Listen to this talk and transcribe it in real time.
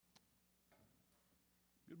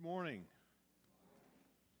Good morning.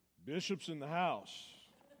 Bishop's in the house.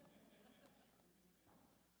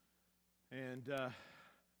 And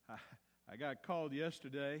I got called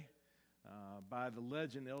yesterday by the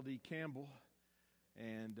legend L.D. Campbell,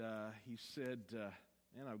 and he said,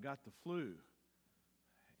 man, I've got the flu.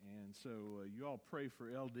 And so you all pray for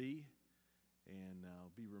L.D., and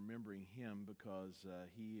I'll be remembering him because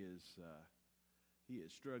he is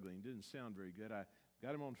struggling. Didn't sound very good. I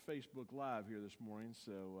got him on Facebook Live here this morning.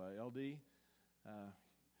 So, LD, it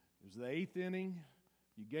was the 8th inning.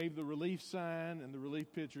 You gave the relief sign, and the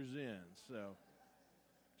relief pitcher's in. So,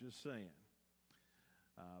 just saying.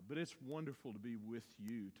 But it's wonderful to be with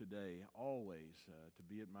you today, always, to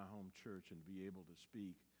be at my home church and be able to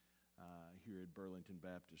speak here at Burlington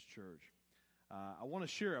Baptist Church. I want to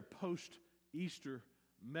share a post-Easter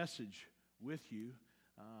message with you.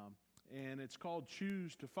 And it's called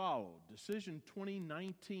Choose to Follow, Decision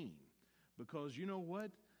 2019. Because you know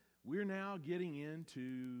what? We're now getting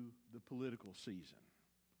into the political season,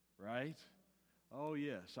 right? Oh,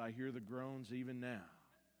 yes, I hear the groans even now.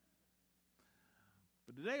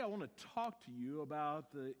 But today I want to talk to you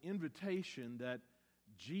about the invitation that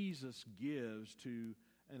Jesus gives to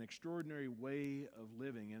an extraordinary way of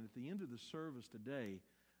living. And at the end of the service today,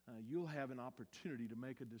 you'll have an opportunity to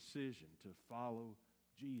make a decision to follow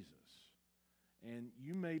Jesus. And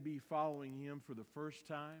you may be following him for the first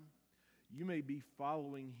time. You may be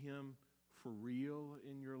following him for real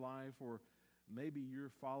in your life, or maybe you're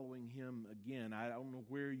following him again. I don't know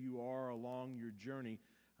where you are along your journey,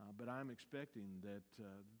 but I'm expecting that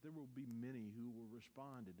there will be many who will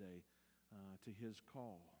respond today to his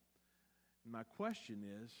call. And my question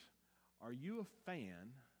is, are you a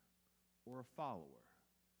fan or a follower?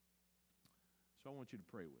 So I want you to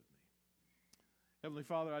pray with me. Heavenly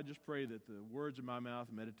Father, I just pray that the words of my mouth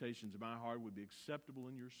and meditations of my heart would be acceptable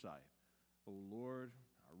in your sight. O Lord,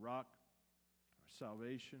 our rock, our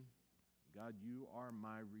salvation. God, you are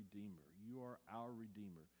my Redeemer. You are our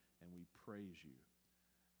Redeemer, and we praise you.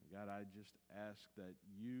 And God, I just ask that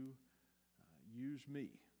you use me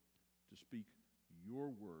to speak your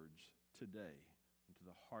words today into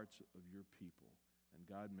the hearts of your people. And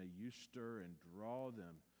God, may you stir and draw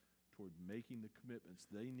them toward making the commitments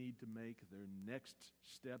they need to make, their next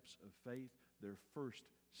steps of faith, their first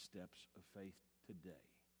steps of faith today.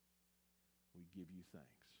 We give you thanks.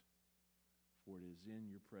 For it is in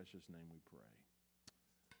your precious name we pray.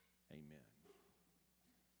 Amen.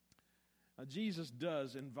 Now, Jesus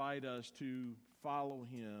does invite us to follow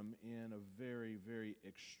him in a very, very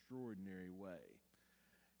extraordinary way.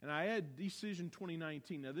 And I had Decision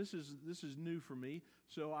 2019. Now, this is new for me,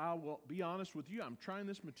 so I will be honest with you. I'm trying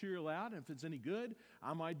this material out, and if it's any good,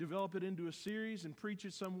 I might develop it into a series and preach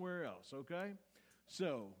it somewhere else, okay?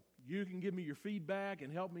 So, you can give me your feedback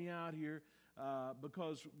and help me out here,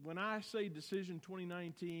 because when I say Decision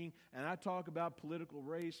 2019 and I talk about political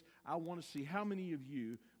race, I want to see how many of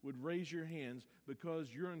you would raise your hands because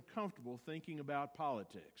you're uncomfortable thinking about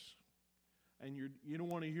politics, and you don't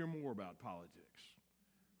want to hear more about politics.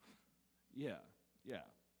 Yeah.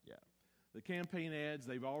 The campaign ads,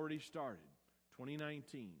 they've already started.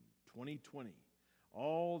 2019, 2020,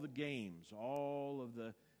 all the games, all of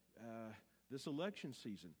the this election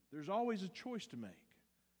season. There's always a choice to make.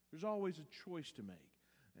 There's always a choice to make.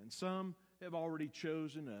 And some have already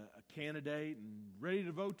chosen a candidate and ready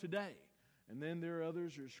to vote today. And then there are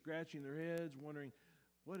others who are scratching their heads, wondering,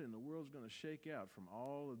 what in the world is going to shake out from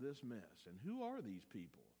all of this mess? And who are these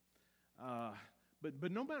people?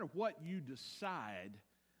 But no matter what you decide,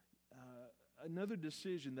 another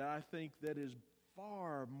decision that I think that is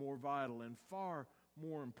far more vital and far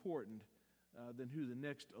more important than who the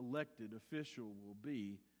next elected official will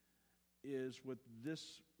be is what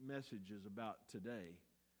this message is about today.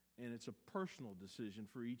 And it's a personal decision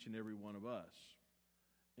for each and every one of us.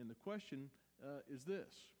 And the question is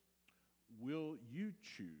this: will you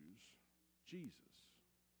choose Jesus?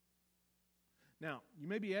 Now, you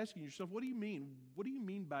may be asking yourself, what do you mean? What do you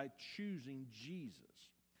mean by choosing Jesus?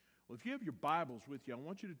 Well, if you have your Bibles with you, I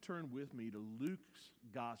want you to turn with me to Luke's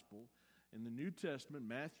Gospel in the New Testament,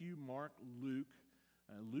 Matthew, Mark, Luke,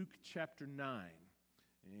 Luke chapter 9.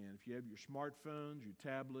 And if you have your smartphones, your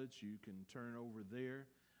tablets, you can turn over there.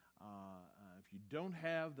 If you don't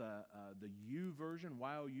have the U version,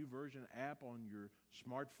 YOU version app on your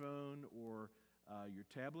smartphone or your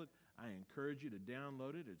tablet, I encourage you to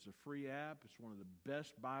download it. It's a free app. It's one of the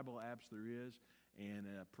best Bible apps there is, and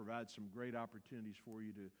provides some great opportunities for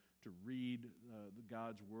you to read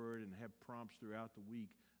God's Word and have prompts throughout the week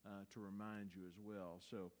to remind you as well.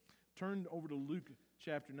 So turn over to Luke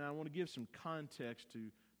chapter 9. I want to give some context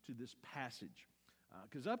to this passage.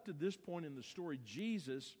 Because up to this point in the story,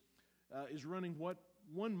 Jesus is running what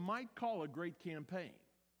one might call a great campaign.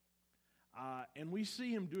 And we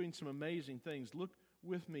see him doing some amazing things. Look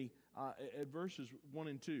with me at verses 1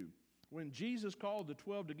 and 2. When Jesus called the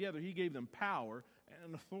 12 together, he gave them power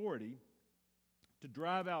and authority to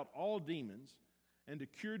drive out all demons and to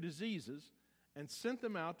cure diseases, and sent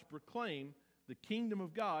them out to proclaim the kingdom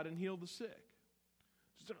of God and heal the sick.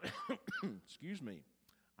 So, excuse me.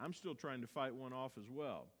 I'm still trying to fight one off as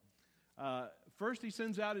well. First, he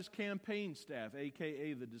sends out his campaign staff,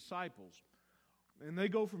 a.k.a. the disciples. And they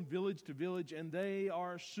go from village to village, and they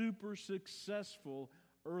are super successful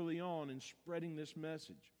early on in spreading this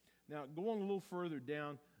message. Now, going a little further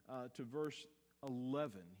down to verse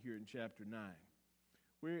 11 here in chapter 9,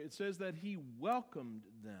 where it says that he welcomed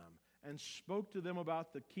them and spoke to them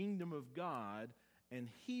about the kingdom of God and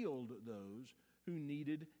healed those who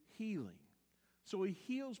needed healing. So he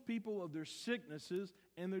heals people of their sicknesses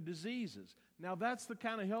and their diseases. Now, that's the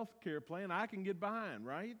kind of health care plan I can get behind,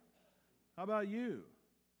 right? How about you?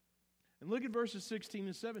 And look at verses 16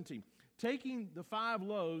 and 17. Taking the 5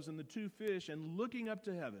 loaves and the 2 fish and looking up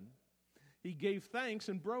to heaven, he gave thanks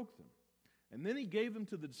and broke them. And then he gave them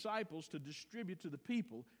to the disciples to distribute to the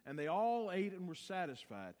people, and they all ate and were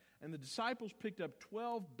satisfied. And the disciples picked up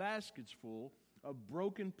 12 baskets full of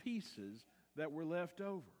broken pieces that were left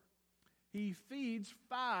over. He feeds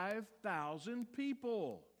 5,000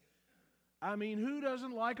 people. I mean, who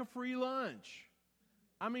doesn't like a free lunch?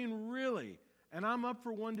 I mean, really. And I'm up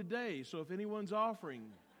for one today, so if anyone's offering,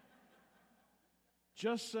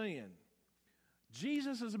 just saying.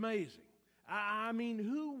 Jesus is amazing. I mean,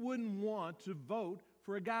 who wouldn't want to vote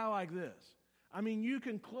for a guy like this? I mean, you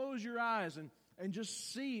can close your eyes and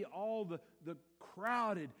just see all the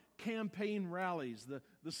crowded campaign rallies, the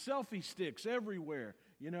selfie sticks everywhere,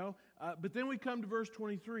 you know. But then we come to verse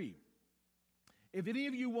 23. If any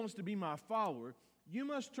of you wants to be my follower, you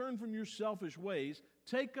must turn from your selfish ways,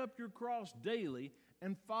 take up your cross daily,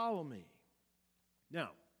 and follow me. Now,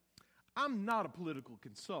 I'm not a political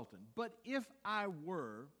consultant, but if I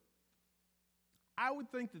were, I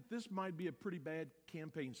would think that this might be a pretty bad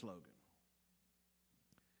campaign slogan.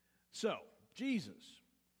 So, Jesus,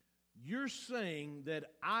 you're saying that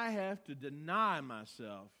I have to deny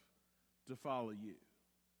myself to follow you.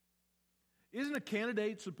 Isn't a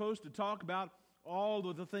candidate supposed to talk about all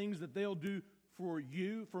of the things that they'll do for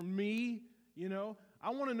you, for me? You know, I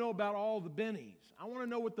want to know about all the bennies. I want to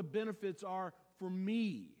know what the benefits are for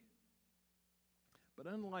me. But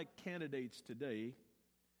unlike candidates today,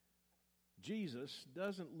 Jesus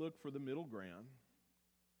doesn't look for the middle ground.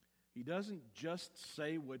 He doesn't just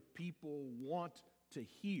say what people want to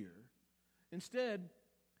hear. Instead,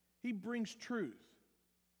 he brings truth.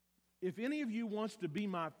 If any of you wants to be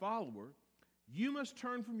my follower, you must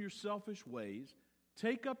turn from your selfish ways,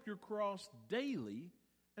 take up your cross daily,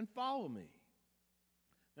 and follow me.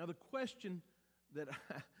 Now, the question that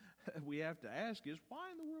we have to ask is, why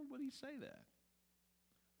in the world would he say that?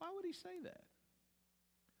 Why would he say that?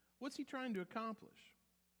 What's he trying to accomplish?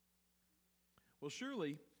 Well,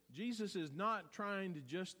 surely Jesus is not trying to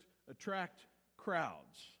just attract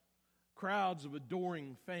crowds of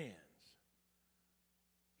adoring fans.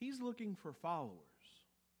 He's looking for followers.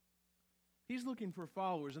 He's looking for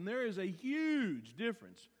followers, and there is a huge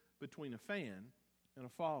difference between a fan and a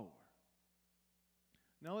follower.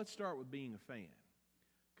 Now let's start with being a fan,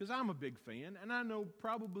 because I'm a big fan, and I know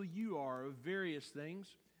probably you are of various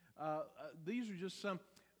things. These are just some.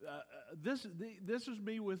 This is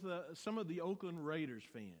me with some of the Oakland Raiders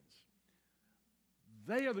fans.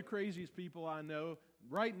 They are the craziest people I know,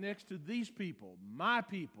 right next to these people, my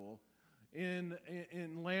people, in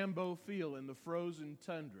Lambeau Field in the frozen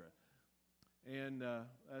tundra. And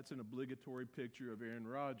that's an obligatory picture of Aaron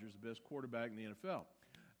Rodgers, the best quarterback in the NFL.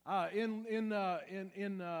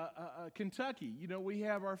 In Kentucky, you know, we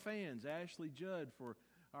have our fans, Ashley Judd for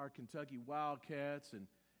our Kentucky Wildcats, and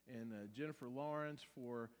Jennifer Lawrence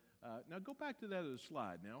for, now go back to that other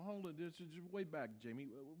slide now. Hold on, just way back, Jamie,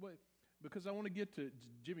 because I want to get to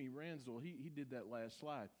Jimmy Ransdell. He did that last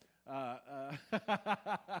slide.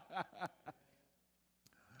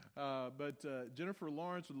 But Jennifer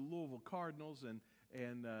Lawrence with the Louisville Cardinals,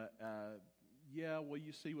 and yeah, well,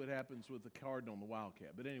 you see what happens with the Cardinal and the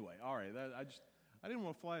Wildcat. But anyway, all right, I didn't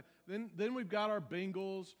want to fly. Then we've got our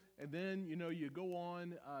Bengals, and then, you know, you go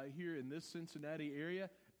on here in this Cincinnati area,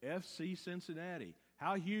 FC Cincinnati.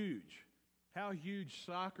 How huge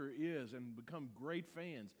soccer is, and become great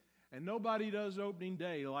fans. And nobody does opening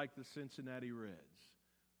day like the Cincinnati Reds.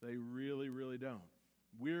 They really, really don't.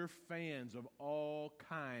 We're fans of all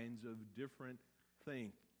kinds of different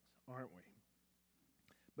things, aren't we?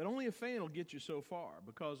 But only a fan will get you so far,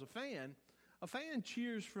 because a fan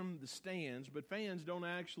cheers from the stands, but fans don't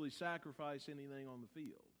actually sacrifice anything on the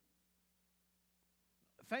field.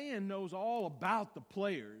 A fan knows all about the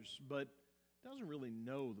players, but doesn't really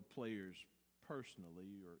know the players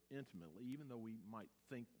personally or intimately, even though we might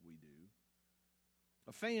think we do.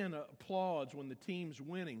 A fan applauds when the team's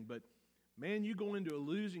winning, but man, you go into a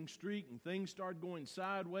losing streak and things start going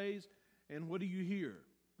sideways, and what do you hear?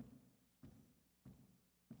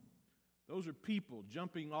 Those are people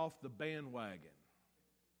jumping off the bandwagon.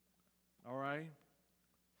 All right?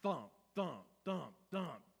 Thump, thump, thump,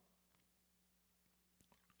 thump.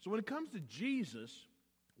 So when it comes to Jesus,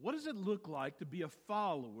 what does it look like to be a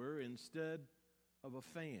follower instead of a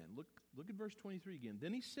fan? Look at verse 23 again.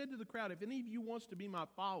 Then he said to the crowd, if any of you wants to be my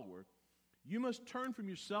follower, you must turn from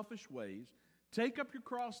your selfish ways, take up your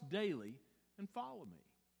cross daily, and follow me.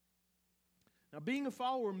 Now, being a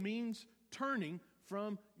follower means turning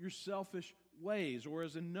from your selfish ways, or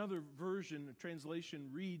as another version, a translation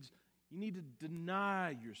reads, you need to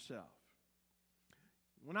deny yourself.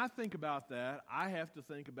 When I think about that, I have to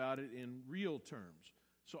think about it in real terms.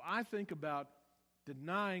 So I think about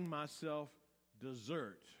denying myself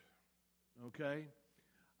dessert, okay?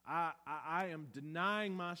 I am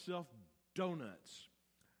denying myself donuts.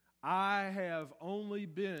 I have only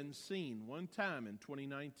been seen one time in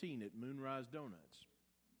 2019 at Moonrise Donuts.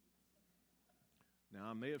 Now,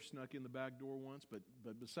 I may have snuck in the back door once, but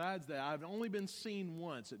besides that, I've only been seen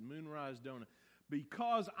once at Moonrise Donut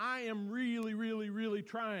because I am really, really, really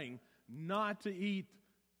trying not to eat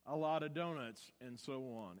a lot of donuts and so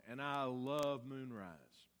on. And I love Moonrise.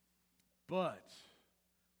 But,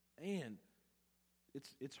 man,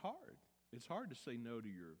 it's hard. It's hard to say no to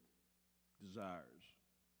your desires,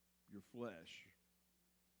 your flesh.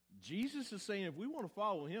 Jesus is saying if we want to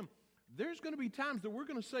follow him, there's going to be times that we're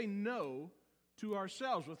going to say no to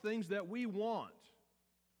ourselves with things that we want.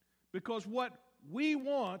 Because what we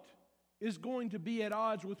want is going to be at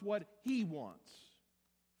odds with what he wants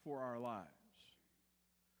for our lives.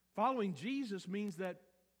 Following Jesus means that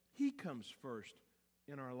he comes first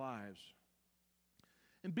in our lives.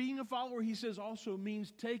 And being a follower, he says, also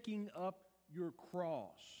means taking up your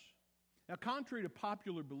cross. Now, contrary to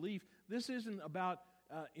popular belief, this isn't about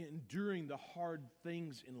enduring the hard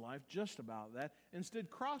things in life, just about that. Instead,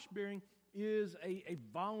 cross-bearing is a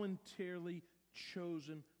voluntarily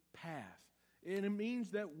chosen path. And it means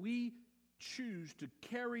that we choose to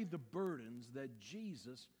carry the burdens that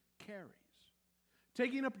Jesus carries.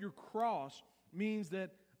 Taking up your cross means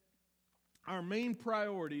that our main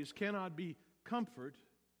priorities cannot be comfort,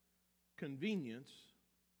 convenience,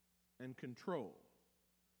 and control.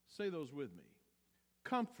 Say those with me.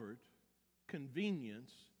 Comfort,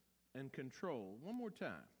 convenience, and control. One more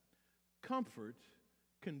time. Comfort,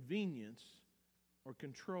 convenience, or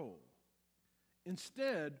control.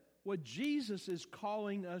 Instead, what Jesus is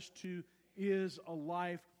calling us to is a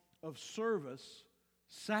life of service,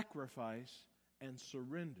 sacrifice, and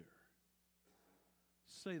surrender.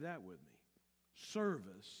 Say that with me.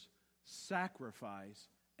 Service, sacrifice,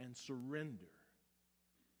 and surrender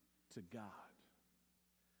to God.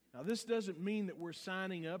 Now, this doesn't mean that we're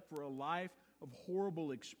signing up for a life of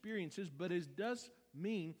horrible experiences, but it does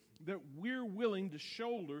mean that we're willing to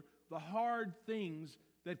shoulder the hard things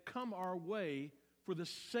that come our way for the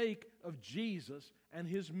sake of Jesus and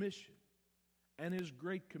his mission and his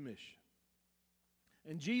great commission.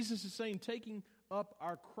 And Jesus is saying taking up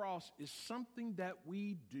our cross is something that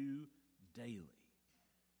we do daily.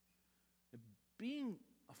 Being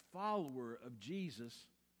a follower of Jesus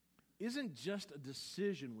isn't just a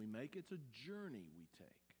decision we make, it's a journey we take.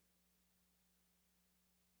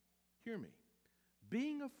 Hear me.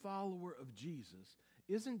 Being a follower of Jesus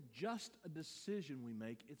isn't just a decision we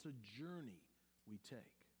make, it's a journey we take.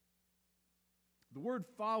 The word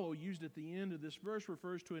follow used at the end of this verse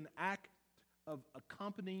refers to an act of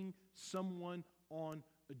accompanying someone on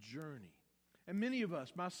a journey. And many of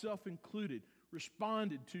us, myself included,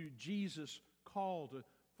 responded to Jesus' call to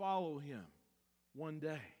follow him one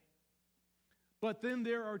day. But then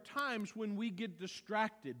there are times when we get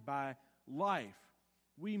distracted by life.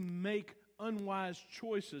 We make unwise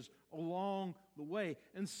choices along the way.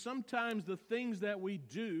 And sometimes the things that we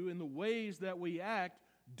do and the ways that we act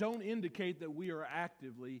don't indicate that we are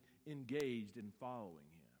actively engaged in following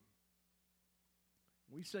him.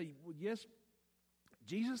 We say, well, yes,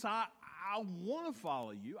 Jesus, I want to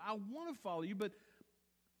follow you. I want to follow you, but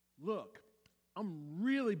look, I'm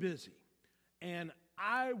really busy. And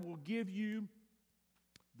I will give you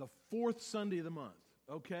the fourth Sunday of the month,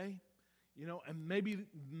 okay? You know, and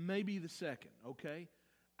maybe the second, okay?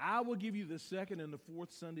 I will give you the second and the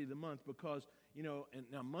fourth Sunday of the month because and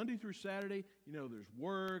now Monday through Saturday, there's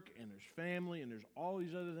work and there's family and there's all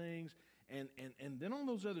these other things. And then on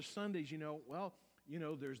those other Sundays,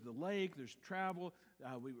 there's the lake, there's travel.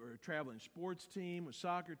 We were a traveling sports team, a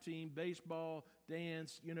soccer team, baseball,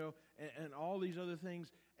 dance, and all these other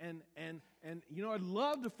things. And I'd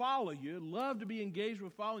love to follow you, I'd love to be engaged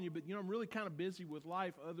with following you, but, I'm really kind of busy with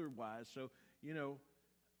life otherwise. So, do you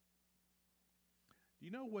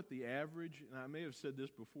know what the average, and I may have said this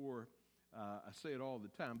before, I say it all the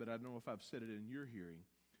time, but I don't know if I've said it in your hearing.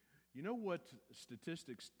 You know what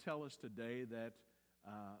statistics tell us today that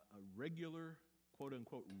a regular,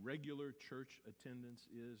 quote-unquote, regular church attendance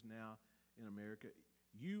is now in America?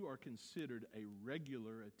 You are considered a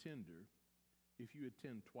regular attender if you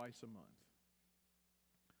attend twice a month.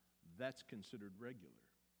 That's considered regular.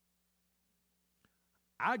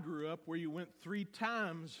 I grew up where you went 3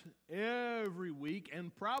 times every week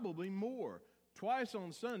and probably more. Twice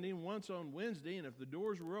on Sunday and once on Wednesday, and if the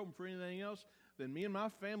doors were open for anything else, then me and my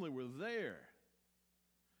family were there.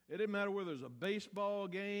 It didn't matter whether it was a baseball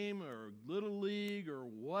game or Little League or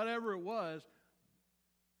whatever it was,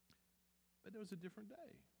 but it was a different day.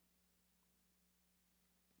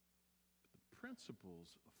 But the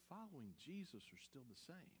principles of following Jesus are still the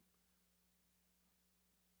same.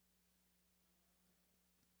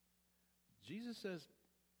 Jesus says,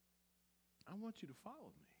 I want you to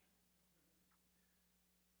follow me.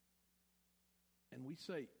 And we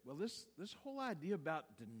say, well, this whole idea about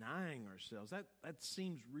denying ourselves, that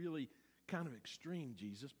seems really kind of extreme,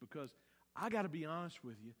 Jesus, because I got to be honest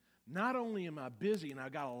with you. Not only am I busy and I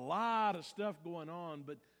got a lot of stuff going on,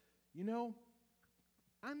 but,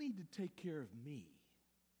 I need to take care of me.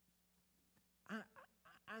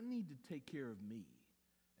 I need to take care of me.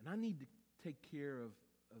 And I need to take care of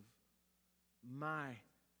my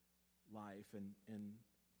life and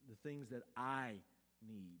the things that I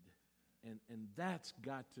need. And that's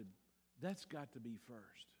got to be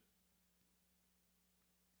first.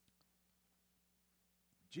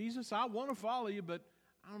 Jesus, I want to follow you, but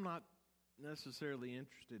I'm not necessarily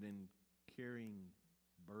interested in carrying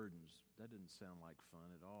burdens. That doesn't sound like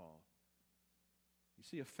fun at all. You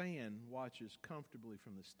see, a fan watches comfortably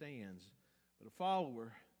from the stands, but a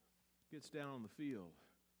follower gets down on the field.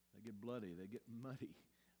 They get bloody. They get muddy.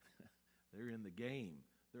 They're in the game.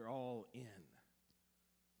 They're all in.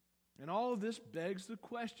 And all of this begs the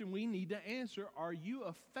question we need to answer. Are you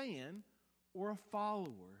a fan or a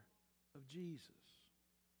follower of Jesus?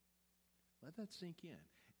 Let that sink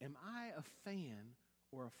in. Am I a fan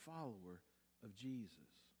or a follower of Jesus?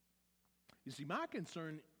 You see, my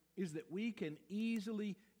concern is that we can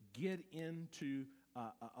easily get into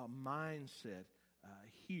a mindset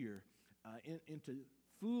here, into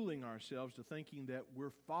fooling ourselves to thinking that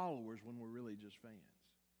we're followers when we're really just fans.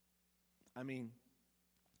 I mean,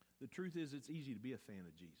 the truth is it's easy to be a fan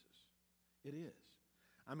of Jesus. It is.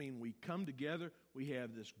 I mean, we come together, we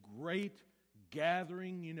have this great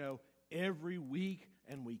gathering, every week,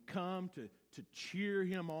 and we come to cheer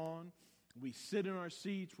him on. We sit in our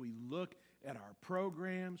seats, we look at our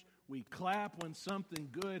programs, we clap when something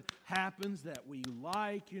good happens that we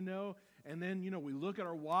like, and then, we look at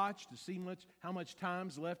our watch to see how much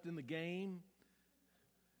time's left in the game.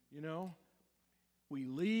 We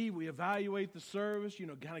leave, we evaluate the service,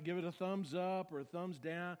 kind of give it a thumbs up or a thumbs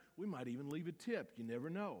down. We might even leave a tip. You never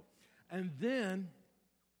know. And then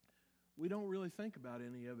we don't really think about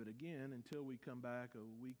any of it again until we come back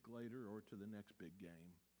a week later or to the next big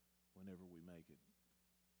game, whenever we make it.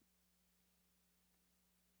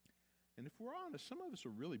 And if we're honest, some of us are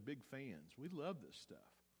really big fans. We love this stuff.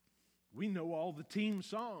 We know all the team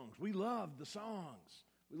songs. We love the songs.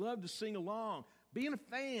 We love to sing along. Being a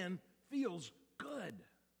fan feels good.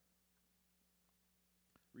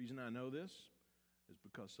 Reason I know this is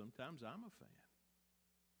because sometimes I'm a fan.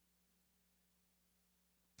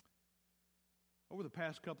 Over the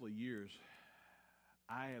past couple of years,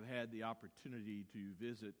 I have had the opportunity to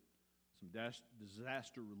visit some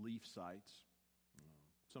disaster relief sites.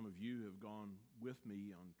 Some of you have gone with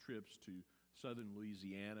me on trips to southern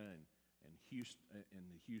Louisiana and Houston, and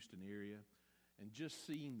the Houston area, and just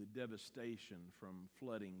seeing the devastation from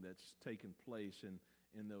flooding that's taken place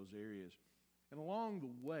in those areas. And along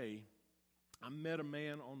the way, I met a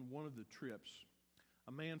man on one of the trips,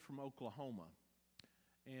 a man from Oklahoma,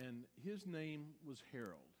 and his name was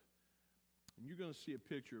Harold. And you're going to see a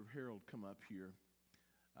picture of Harold come up here.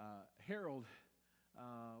 Harold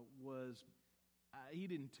he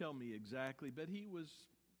didn't tell me exactly, but he was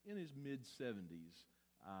in his mid-70s,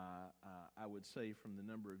 I would say, from the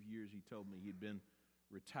number of years he told me he'd been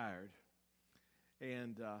retired.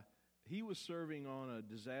 And he was serving on a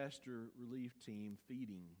disaster relief team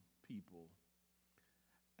feeding people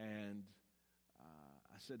And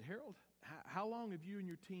I said, Harold, how long have you and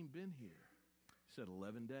your team been here? He said,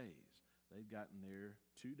 11 days. They'd gotten there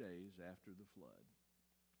 2 days after the flood.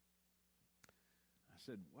 I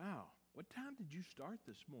said, wow, what time did you start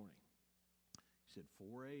this morning? He said,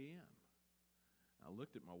 4 a.m. I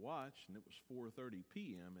looked at my watch, and it was 4:30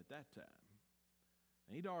 p.m. at that time.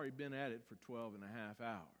 And he'd already been at it for 12 and a half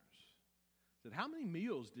hours. I said, how many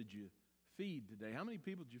meals did you feed today? How many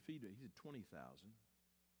people did you feed today? He said, 20,000.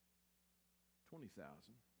 20,000.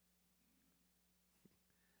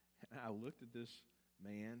 And I looked at this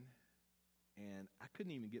man, and I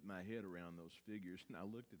couldn't even get my head around those figures. And I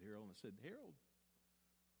looked at Harold and I said, Harold,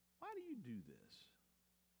 why do you do this?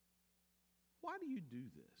 Why do you do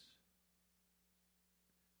this?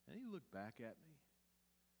 And he looked back at me.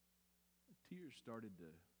 The tears started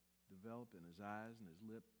to develop in his eyes, and his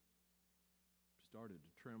lip started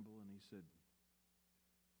to tremble, and he said,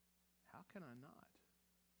 how can I not?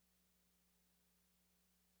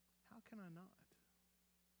 How can I not?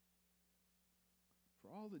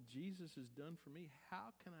 For all that Jesus has done for me,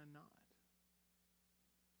 how can I not?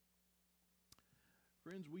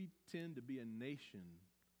 Friends, we tend to be a nation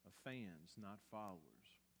of fans, not followers.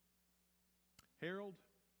 Harold,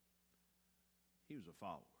 he was a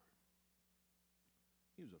follower.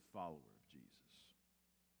 He was a follower of Jesus.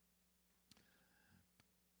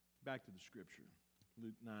 Back to the scripture,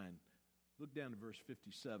 Luke 9. Look down to verse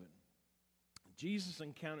 57. Jesus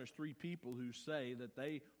encounters 3 people who say that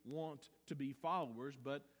they want to be followers,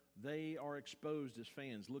 but they are exposed as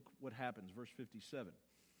fans. Look what happens, verse 57.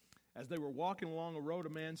 As they were walking along a road, a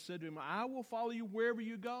man said to him, I will follow you wherever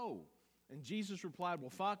you go. And Jesus replied, well,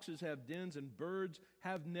 foxes have dens and birds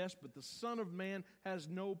have nests, but the Son of Man has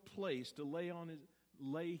no place to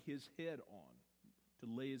lay his head on.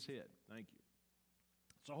 To lay his head. Thank you.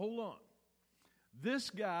 So hold on. This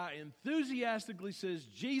guy enthusiastically says,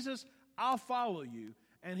 Jesus, I'll follow you.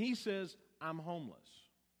 And he says, I'm homeless.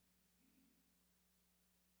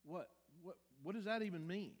 What does that even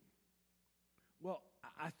mean? Well,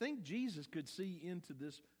 I think Jesus could see into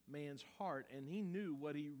this man's heart, and he knew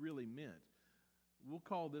what he really meant. We'll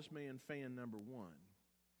call this man fan number 1.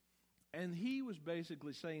 And he was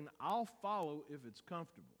basically saying, I'll follow if it's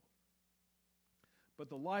comfortable. But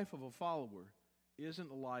the life of a follower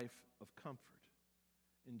isn't a life of comfort.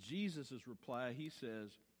 In Jesus' reply, he says,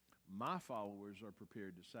 my followers are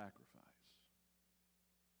prepared to sacrifice.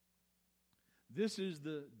 This is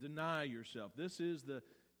the deny yourself. This is the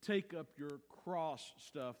take up your cross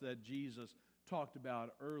stuff that Jesus talked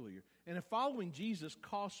about earlier. And if following Jesus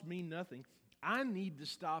costs me nothing, I need to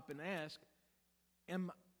stop and ask,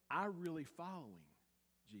 am I really following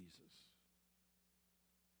Jesus?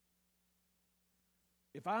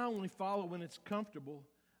 If I only follow when it's comfortable,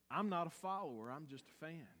 I'm not a follower, I'm just a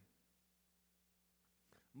fan.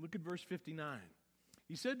 Look at verse 59.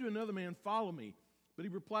 He said to another man, follow me. But he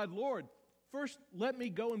replied, Lord, first let me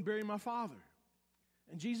go and bury my father.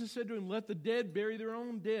 And Jesus said to him, let the dead bury their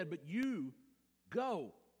own dead, but you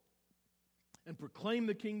go and proclaim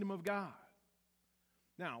the kingdom of God.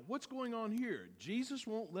 Now, what's going on here? Jesus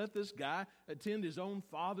won't let this guy attend his own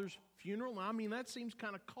father's funeral? I mean, that seems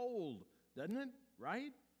kind of cold, doesn't it?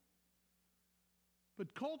 Right?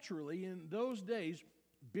 But culturally, in those days,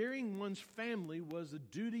 burying one's family was a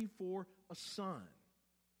duty for a son.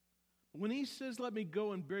 When he says, let me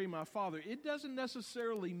go and bury my father, it doesn't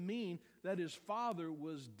necessarily mean that his father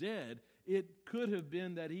was dead. It could have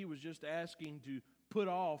been that he was just asking to put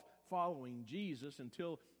off following Jesus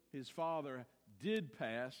until his father did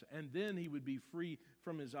pass, and then he would be free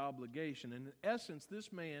from his obligation. And in essence,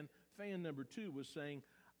 this man, fan number 2, was saying,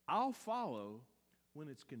 I'll follow when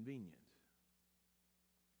it's convenient.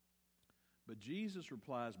 But Jesus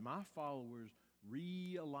replies, my followers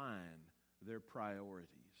realign their priorities.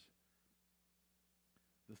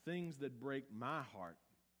 The things that break my heart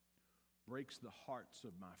breaks the hearts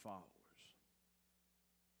of my followers.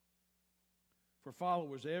 For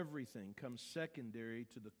followers, everything comes secondary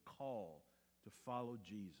to the call to follow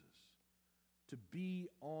Jesus, to be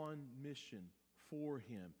on mission for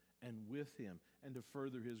Him and with Him, and to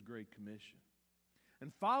further His great commission.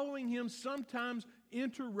 And following Him sometimes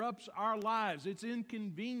interrupts our lives. It's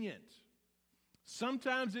inconvenient.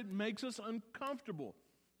 Sometimes it makes us uncomfortable.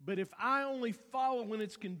 But if I only follow when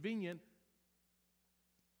it's convenient,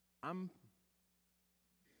 I'm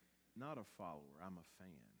not a follower, I'm a fan.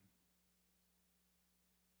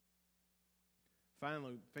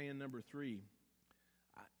 Finally, fan number 3.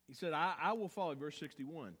 He said, I will follow, verse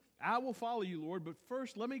 61. I will follow you, Lord, but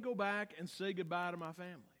first let me go back and say goodbye to my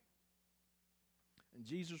family. And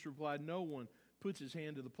Jesus replied, no one puts his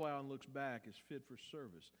hand to the plow and looks back is fit for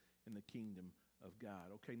service in the kingdom of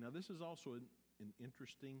God. Okay, now this is also an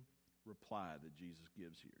interesting reply that Jesus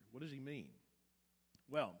gives here. What does he mean?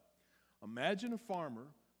 Well, imagine a farmer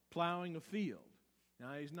plowing a field.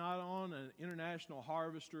 Now, he's not on an International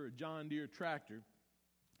Harvester or a John Deere tractor.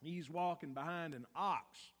 He's walking behind an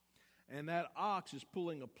ox, and that ox is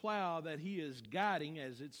pulling a plow that he is guiding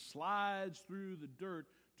as it slides through the dirt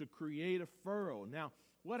to create a furrow. Now,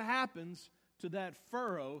 what happens to that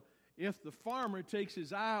furrow if the farmer takes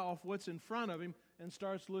his eye off what's in front of him and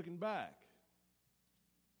starts looking back?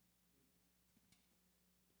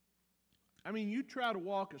 I mean, you try to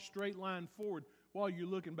walk a straight line forward while you're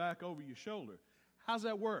looking back over your shoulder. How's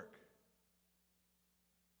that work?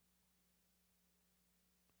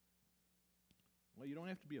 Well, you don't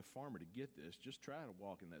have to be a farmer to get this. Just try to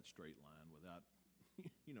walk in that straight line without,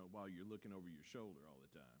 while you're looking over your shoulder all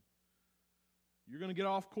the time. You're going to get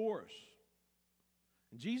off course.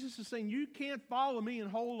 And Jesus is saying, you can't follow me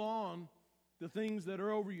and hold on to things that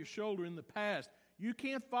are over your shoulder in the past. You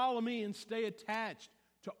can't follow me and stay attached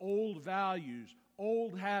to old values,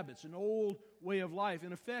 old habits, an old way of life.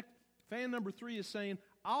 In effect, fan number 3 is saying,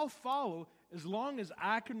 I'll follow as long as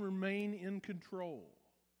I can remain in control.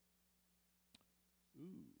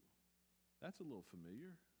 Ooh, that's a little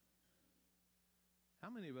familiar. How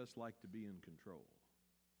many of us like to be in control?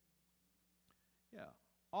 Yeah,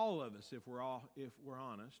 all of us, if we're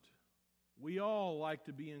honest, we all like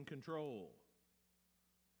to be in control.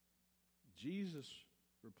 Jesus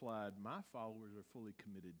replied, my followers are fully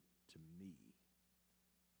committed to me.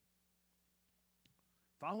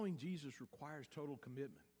 Following Jesus requires total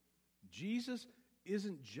commitment. Jesus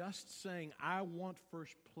isn't just saying, I want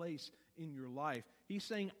first place in your life. He's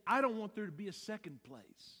saying, I don't want there to be a second place.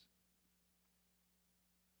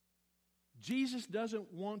 Jesus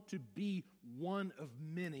doesn't want to be one of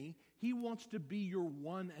many. He wants to be your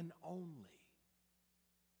one and only.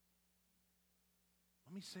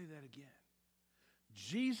 Let me say that again.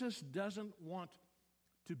 Jesus doesn't want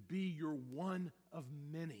to be your one of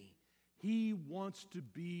many. He wants to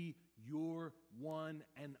be your one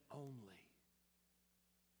and only.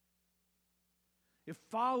 If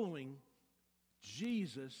following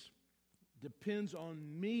Jesus depends on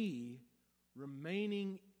me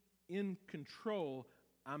remaining in control,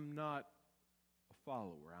 I'm not a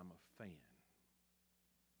follower, I'm a fan.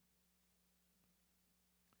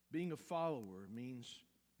 Being a follower means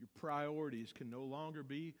your priorities can no longer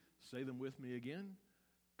be, say them with me again,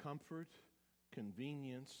 comfort,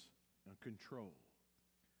 convenience, and control.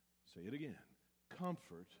 Say it again.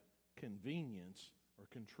 Comfort, convenience, or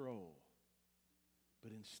control.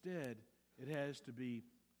 But instead, it has to be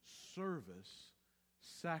service,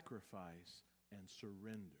 sacrifice, and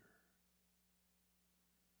surrender.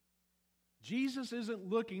 Jesus isn't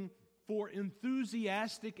looking for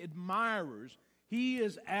enthusiastic admirers.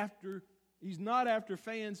 He's not after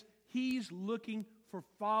fans. He's looking for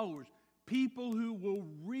followers, people who will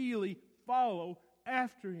really follow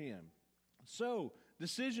after him. So,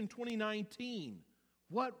 decision 2019,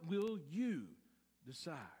 what will you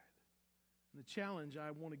decide? And the challenge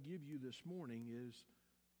I want to give you this morning is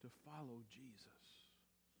to follow Jesus,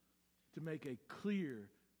 to make a clear,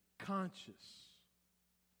 conscious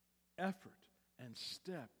effort and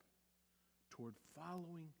step toward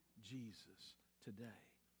following Jesus today.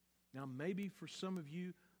 Now, maybe for some of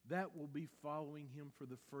you, that will be following him for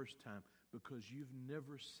the first time because you've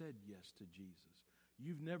never said yes to Jesus.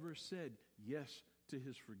 You've never said yes to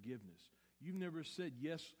his forgiveness. You've never said,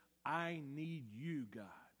 yes, I need you, God.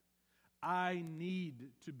 I need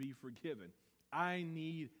to be forgiven. I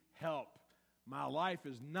need help. My life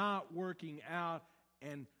is not working out,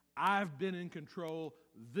 and I've been in control.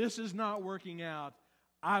 This is not working out.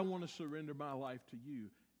 I want to surrender my life to you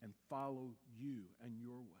and follow you and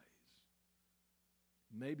your ways.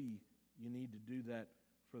 Maybe you need to do that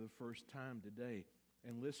for the first time today.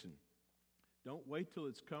 And listen, don't wait till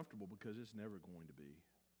it's comfortable because it's never going to be.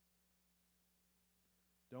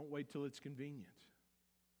 Don't wait till it's convenient.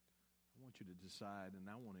 I want you to decide, and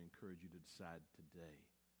I want to encourage you to decide today,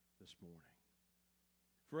 this morning.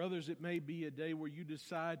 For others, it may be a day where you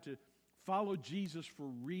decide to follow Jesus for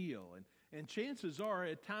real. And chances are,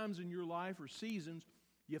 at times in your life or seasons,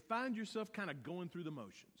 you find yourself kind of going through the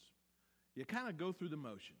motions. You kind of go through the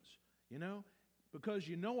motions, because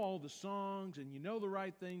you know all the songs and you know the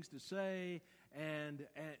right things to say, and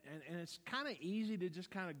it's kind of easy to just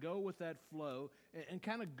kind of go with that flow and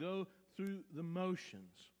kind of go through the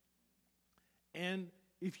motions. And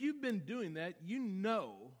if you've been doing that, you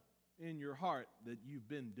know in your heart that you've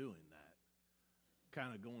been doing that,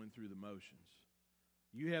 kind of going through the motions.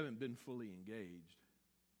 You haven't been fully engaged.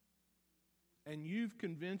 And you've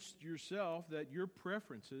convinced yourself that your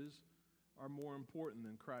preferences are more important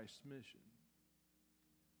than Christ's mission.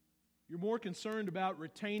 You're more concerned about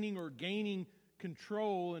retaining or gaining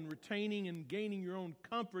control and retaining and gaining your own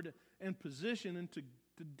comfort and position. And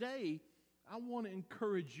today, I want to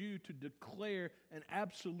encourage you to declare an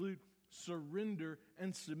absolute surrender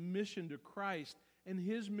and submission to Christ and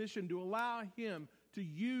His mission, to allow Him to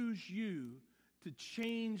use you to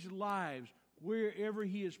change lives wherever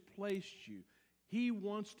He has placed you. He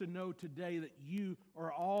wants to know today that you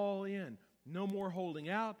are all in. No more holding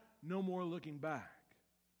out, no more looking back.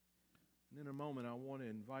 And in a moment, I want to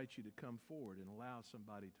invite you to come forward and allow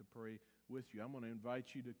somebody to pray with you. I'm going to invite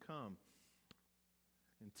you to come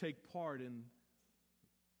and take part in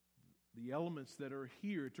the elements that are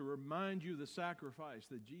here to remind you of the sacrifice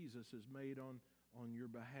that Jesus has made on your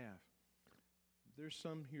behalf. There's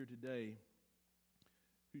some here today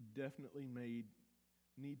who definitely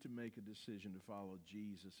need to make a decision to follow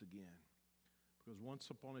Jesus again. Because once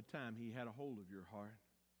upon a time, He had a hold of your heart.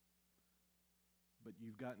 But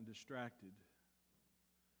you've gotten distracted.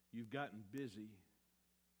 You've gotten busy.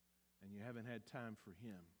 And you haven't had time for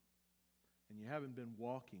Him. And you haven't been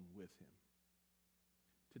walking with Him.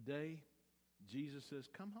 Today, Jesus says,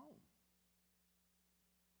 come home.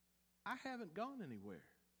 I haven't gone anywhere.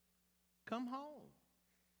 Come home.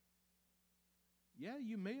 Yeah,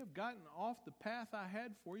 you may have gotten off the path I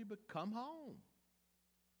had for you, but come home.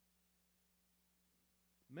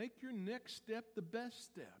 Make your next step the best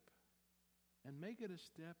step. And make it a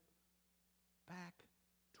step back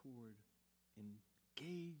toward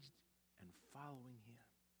engaged and following Him.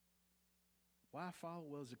 Why follow?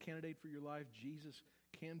 Well, as a candidate for your life, Jesus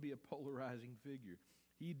can be a polarizing figure.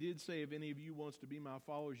 He did say, if any of you wants to be my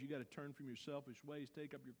followers, you got to turn from your selfish ways,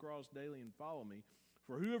 take up your cross daily, and follow me.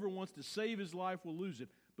 For whoever wants to save his life will lose it,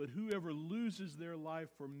 but whoever loses their life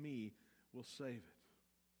for me will save it.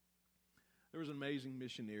 There was an amazing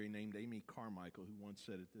missionary named Amy Carmichael who once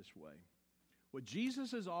said it this way. What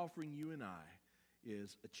Jesus is offering you and I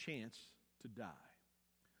is a chance to die.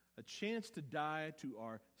 A chance to die to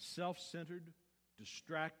our self-centered,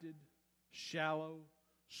 distracted, shallow,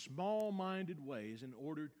 small-minded ways in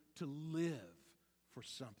order to live for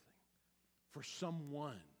something, for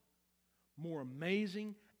someone more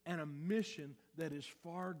amazing and a mission that is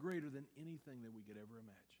far greater than anything that we could ever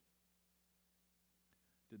imagine.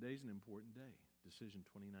 Today's an important day, Decision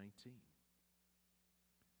 2019.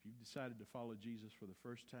 If you've decided to follow Jesus for the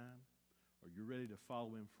first time, or you're ready to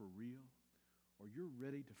follow Him for real, or you're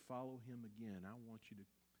ready to follow Him again, I want you to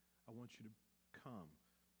come.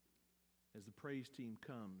 As the praise team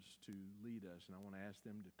comes to lead us, and I want to ask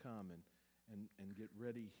them to come and get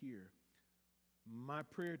ready here. My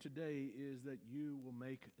prayer today is that you will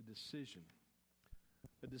make a decision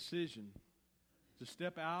to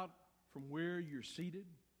step out from where you're seated,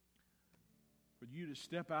 for you to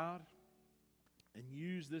step out and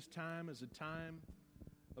use this time as a time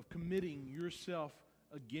of committing yourself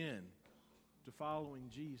again to following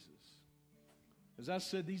Jesus. As I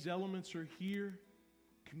said, these elements are here.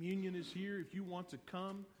 Communion is here. If you want to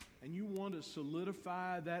come and you want to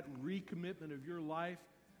solidify that recommitment of your life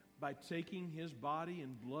by taking His body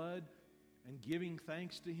and blood and giving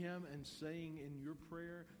thanks to Him and saying in your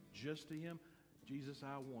prayer just to Him, Jesus,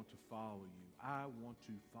 I want to follow you. I want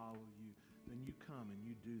to follow you. Then you come and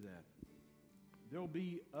you do that. There will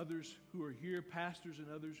be others who are here, pastors and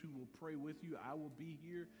others who will pray with you. I will be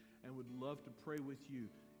here and would love to pray with you.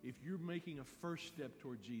 If you're making a first step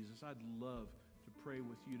toward Jesus, I'd love to pray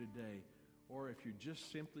with you today. Or if you're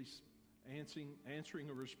just simply answering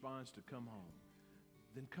a response to come home,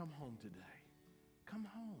 then come home today. Come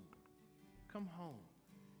home. Come home.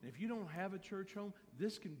 And if you don't have a church home,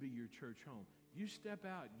 this can be your church home. You step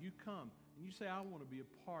out, you come, and you say, I want to be a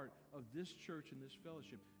part of this church and this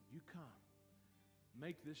fellowship. You come.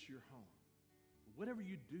 Make this your home. Whatever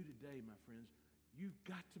you do today, my friends, you've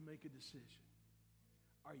got to make a decision.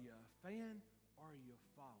 Are you a fan or are you a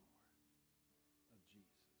follower of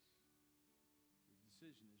Jesus? The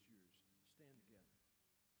decision is yours. Stand together.